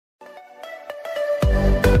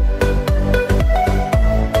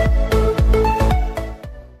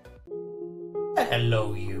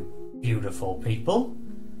all people.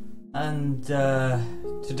 And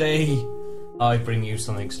today I bring you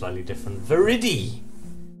something slightly different. Viridi!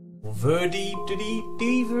 Or Viridi.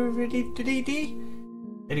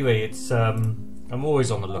 Anyway, it's I'm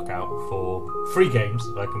always on the lookout for free games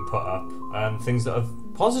that I can put up and things that are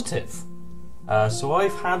positive. So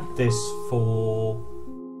I've had this for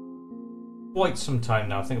quite some time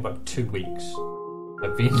now, I think about 2 weeks.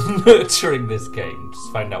 I've been nurturing this game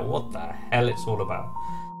to find out what the hell it's all about.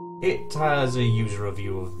 It has a user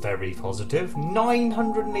review of very positive,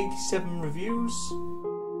 987 reviews,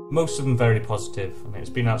 most of them very positive, and it's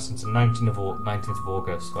been out since the 19th of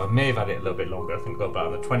August, so I may have had it a little bit longer. I think I got about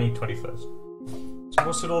on the 21st. So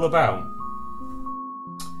what's it all about?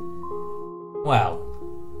 Well,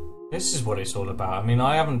 this is what it's all about. I mean,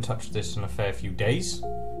 I haven't touched this in a fair few days,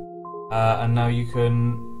 and now you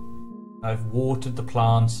can... I've watered the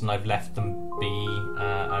plants and I've left them be,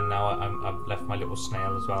 and now I've left my little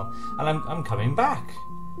snail as well. And I'm coming back.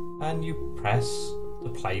 And you press the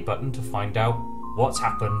play button to find out what's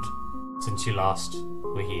happened since you last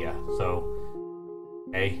were here. So,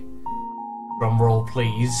 okay, drum roll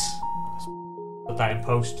please. Let's put that in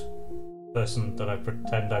post. Person that I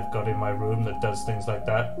pretend I've got in my room that does things like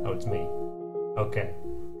that. Oh, it's me. Okay,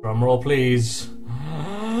 drum roll please.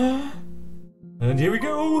 And here we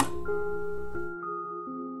go.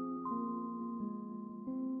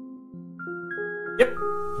 Yep,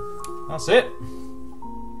 that's it.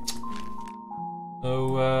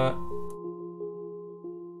 So,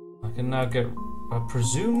 I can now get... I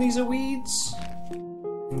presume these are weeds? I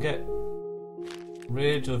can get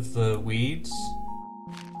rid of the weeds.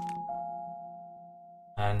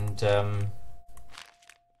 And,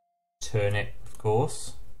 turn it, of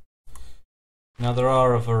course. Now there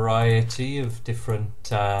are a variety of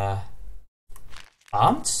different,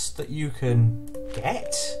 plants that you can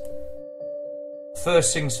get.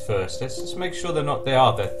 First things first, let's just make sure they're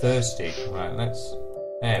thirsty. Right,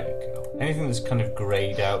 there we go. Anything that's kind of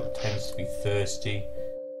greyed out tends to be thirsty.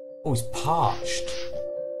 Oh, it's parched.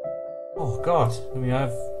 Oh god, I mean,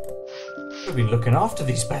 I've been looking after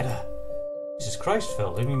these better. Jesus Christ,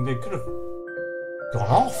 Phil, I mean, they could have gone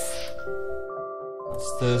off.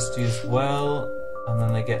 That's thirsty as well, and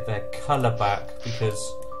then they get their colour back because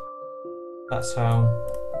that's how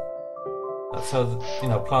you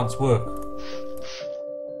know, plants work.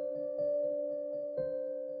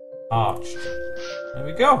 Arched. There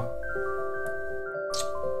we go.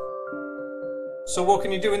 So what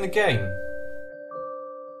can you do in the game?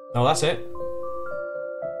 No, that's it.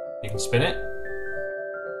 You can spin it,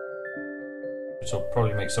 which will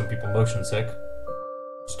probably make some people motion sick.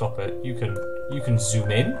 Stop it. You can zoom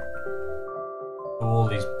in to all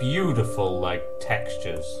these beautiful like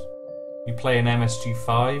textures. You play an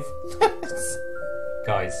MSG5,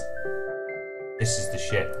 guys. This is the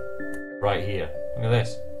shit right here. Look at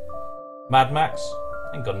this. Mad Max,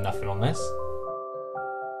 ain't got nothing on this.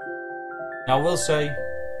 Now I will say,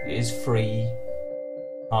 it is free,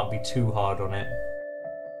 can't be too hard on it.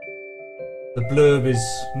 The blurb is,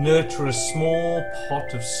 nurture a small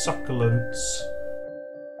pot of succulents,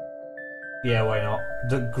 yeah why not,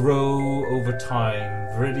 that grow over time.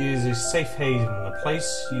 Viridi is a safe haven, a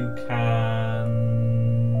place you can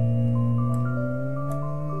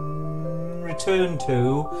return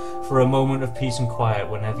to for a moment of peace and quiet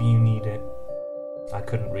whenever you need it. I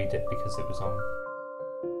couldn't read it because it was on.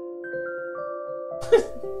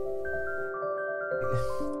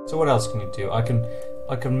 So what else can you do? I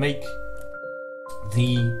can make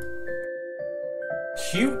the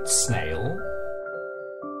cute snail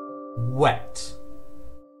wet.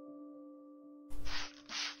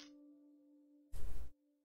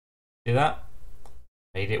 See that?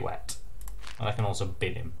 Made it wet. And I can also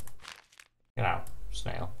bin him. Get out,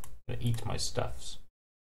 snail. I'm gonna eat my stuffs.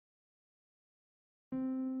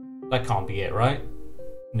 That can't be it, right?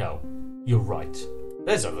 No, you're right.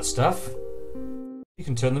 There's other stuff. You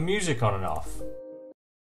can turn the music on and off.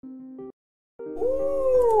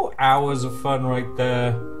 Ooh, hours of fun right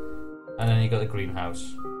there. And then you got the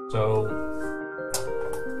greenhouse. So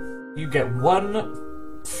you get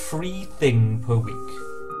one free thing per week.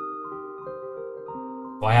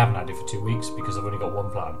 Well, I haven't had it for 2 weeks because I've only got one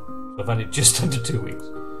plant. So I've had it just under 2 weeks.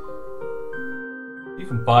 You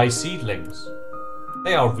can buy seedlings.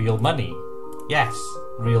 They are real money. Yes,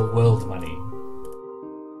 real world money.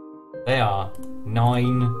 They are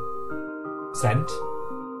 9 cent.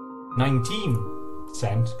 19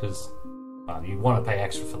 cent, because well, you want to pay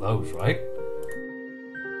extra for those, right?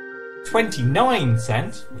 29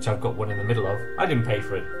 cent, which I've got one in the middle of. I didn't pay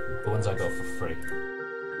for it. The ones I got for free.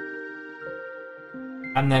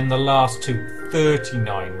 And then the last two,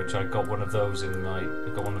 39, which I got one of those in my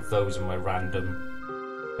random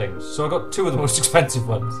things. So I got two of the most expensive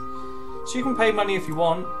ones. So you can pay money if you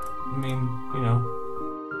want. I mean, you know,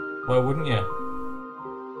 why wouldn't you?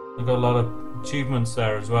 I got a lot of achievements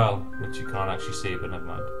there as well, which you can't actually see, but never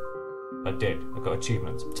mind. I did. I got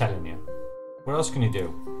achievements, I'm telling you. What else can you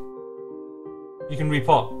do? You can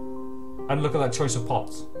repot. And look at that choice of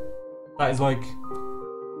pots. That is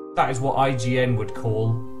what IGN would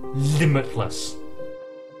call limitless.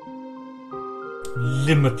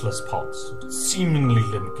 Limitless pots. Seemingly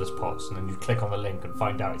limitless pots. And then you click on the link and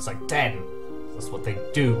find out it's like 10. That's what they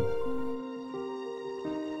do.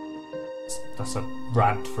 That's a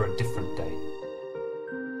rant for a different day.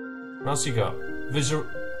 What else you got?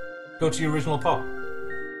 Go to your original pot.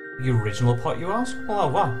 The original pot, you ask? Oh,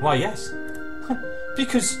 why yes.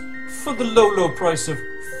 Because for the low price of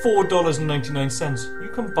 $4.99, you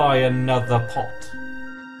can buy another pot.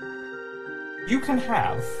 You can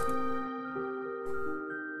have...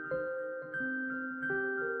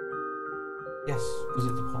 Yes,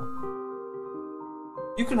 visit the pot.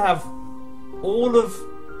 You can have all of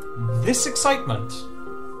this excitement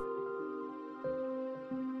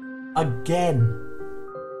again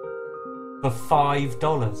for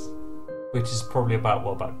 $5, which is probably about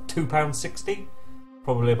what, about £2.60?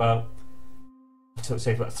 Probably about, I would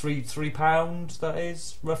say about £3 that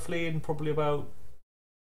is roughly, and probably about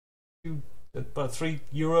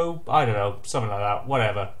 €3. I don't know, something like that.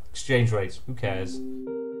 Whatever, exchange rates. Who cares?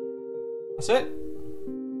 That's it.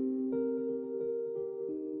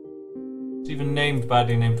 It's even named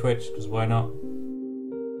badly named Twitch, because why not?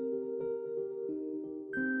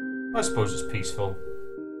 I suppose it's peaceful.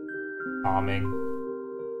 Calming.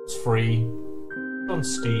 It's free. It's on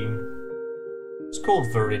Steam. It's called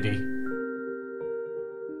Viridi.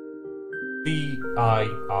 V-I-R-I-D-I.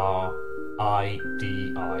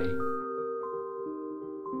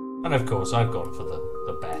 And of course I've gone for the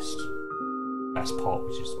best pot,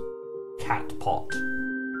 which is cat pot.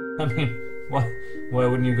 I mean, why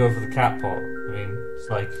wouldn't you go for the cat pot? I mean, it's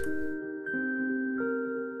like,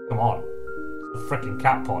 come on, it's the frickin'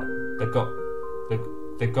 cat pot.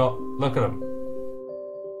 They've got, look at them.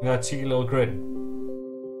 They got a cheeky little grin.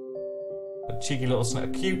 A cheeky little snail, a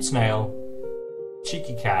cute snail,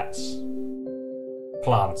 cheeky cats,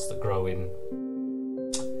 plants that grow in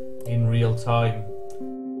real time.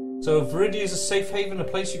 So Viridi is a safe haven, a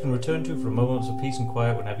place you can return to for moments of peace and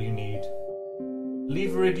quiet whenever you need.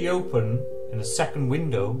 Leave Viridi open in a second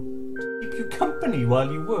window to keep you company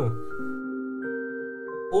while you work.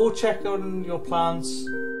 Or check on your plants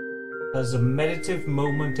as a meditative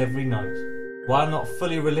moment every night. While not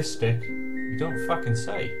fully realistic, you don't fucking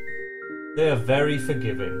say. They are very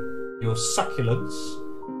forgiving. Your succulents...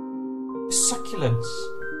 Succulents?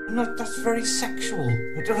 That's very sexual.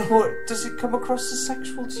 I don't know what... Does it come across as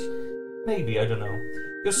sexual to you? Maybe, I don't know.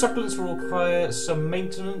 Your succulents will require some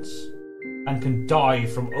maintenance and can die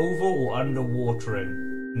from over or under watering.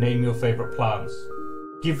 Name your favourite plants.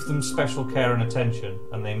 Give them special care and attention,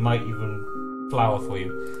 and they might even flower for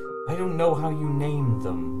you. I don't know how you name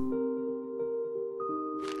them.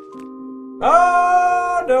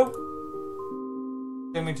 Ah, no!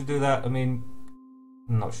 Didn't mean to do that. I mean,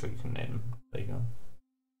 I'm not sure you can name them. There you go.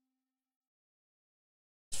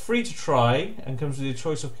 It's free to try and comes with a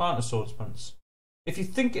choice of plant assortments. If you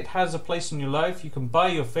think it has a place in your life, you can buy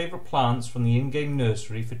your favourite plants from the in-game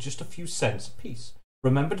nursery for just a few cents a piece.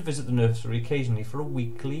 Remember to visit the nursery occasionally for a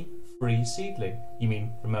weekly free seedling. You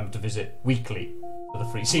mean remember to visit weekly for the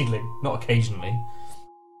free seedling, not occasionally.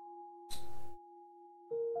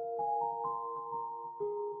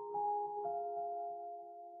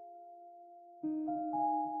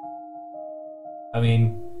 I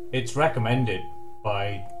mean, it's recommended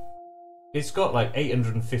by... It's got like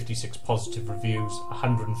 856 positive reviews,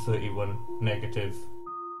 131 negative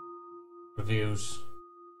reviews.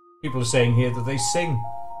 People are saying here that they sing.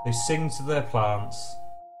 They sing to their plants.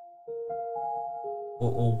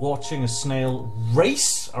 Or watching a snail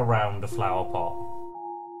race around a flower pot.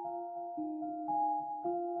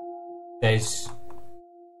 There's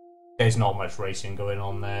not much racing going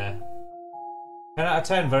on there. 10 out of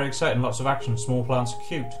 10, very exciting, lots of action, small plants are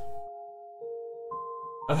cute.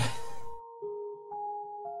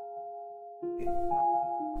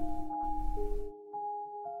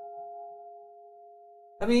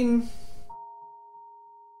 I mean...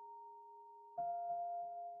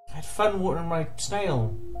 I had fun watering my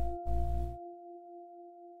snail.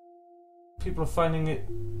 People are finding it...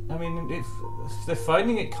 I mean, if they're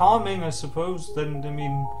finding it calming, I suppose, then, I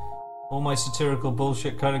mean... all my satirical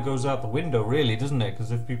bullshit kind of goes out the window, really, doesn't it?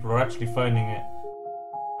 Because if people are actually finding it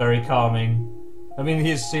very calming, I mean,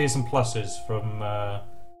 here's some pluses from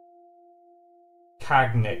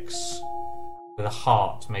Cagnix with a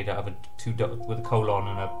heart made out of with a colon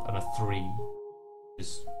and a 3.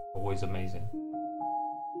 Is always amazing.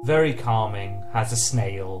 Very calming. Has a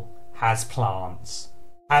snail. Has plants.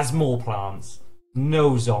 Has more plants.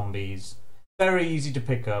 No zombies. Very easy to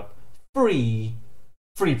pick up. Free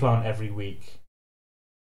plant every week.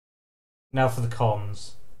 Now for the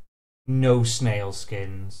cons. No snail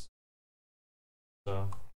skins. So,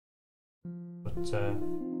 but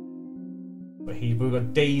we've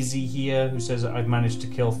got Daisy here who says I've managed to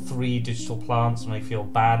kill 3 digital plants and I feel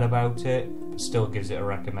bad about it, but still gives it a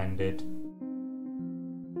recommended.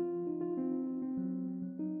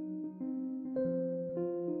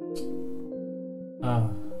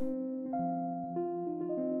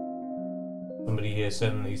 Somebody here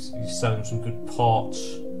saying he's selling some good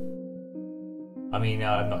pots. I mean,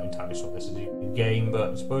 I'm not entirely sure this is a game,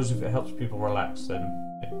 but I suppose if it helps people relax, then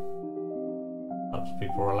it helps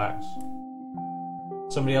people relax.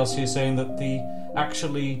 Somebody else here saying that the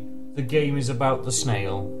game is about the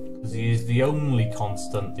snail, because he is the only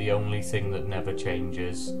constant, the only thing that never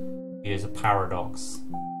changes. He is a paradox.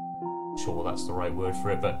 Sure, that's the right word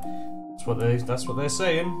for it, but that's what they're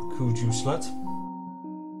saying. Kuju slut.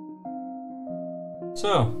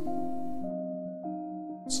 So,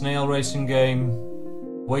 snail racing game,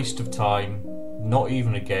 waste of time, not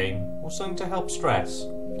even a game, or something to help stress.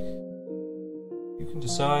 You can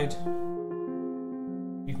decide.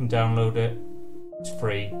 You can download it. It's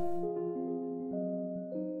free.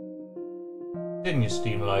 It's in your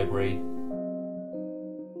Steam library.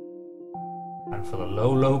 And for the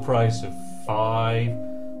low price of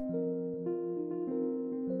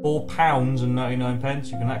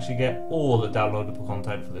 £4.99, you can actually get all the downloadable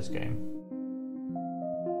content for this game.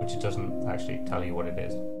 Which it doesn't actually tell you what it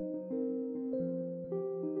is.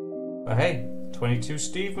 But hey, 22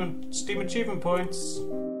 Steam achievement points.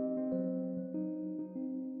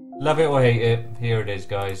 Love it or hate it, here it is,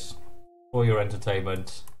 guys. For your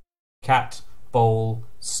entertainment. Cat, bowl,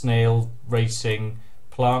 snail, racing,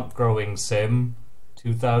 plant growing sim,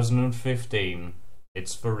 2015.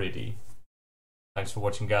 It's Viridi. Thanks for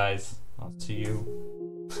watching, guys. I'll see you.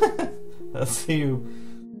 I'll see you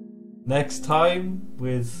next time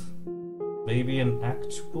with maybe an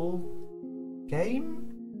actual game?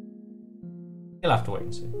 You'll have to wait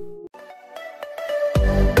and see.